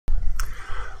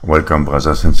Welcome,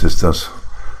 brothers and sisters.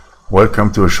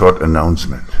 Welcome to a short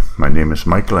announcement. My name is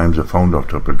Michael. I'm the founder of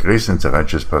Triple Grace and the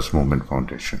Righteous Path Movement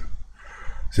Foundation.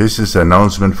 This is the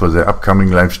announcement for the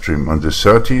upcoming live stream on the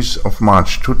 30th of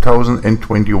March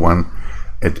 2021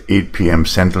 at 8 p.m.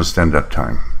 Central Standard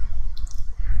Time.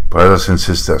 Brothers and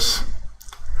sisters,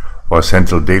 or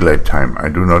Central Daylight Time, I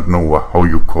do not know how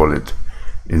you call it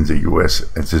in the US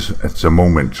at the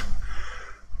moment.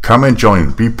 Come and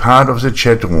join, be part of the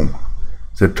chat room.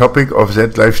 The topic of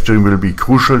that live stream will be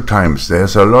crucial times.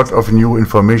 There's a lot of new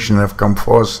information have come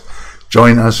forth.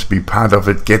 Join us, be part of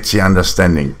it, get the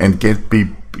understanding, and get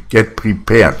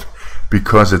prepared,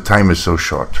 because the time is so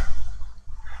short.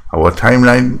 Our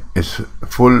timeline is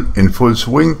in full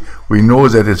swing. We know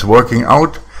that it's working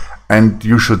out, and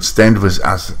you should stand with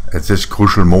us at this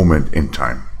crucial moment in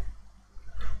time.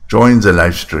 Join the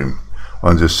live stream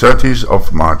on the 30th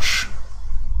of March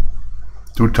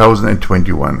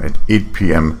 2021 at 8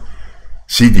 p.m.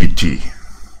 CDT.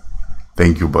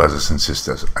 Thank you, brothers and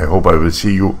sisters. I hope I will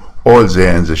see you all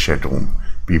there in the chat room.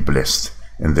 Be blessed.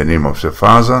 In the name of the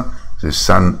Father, the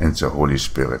Son, and the Holy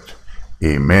Spirit.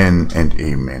 Amen and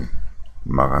amen.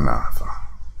 Maranatha.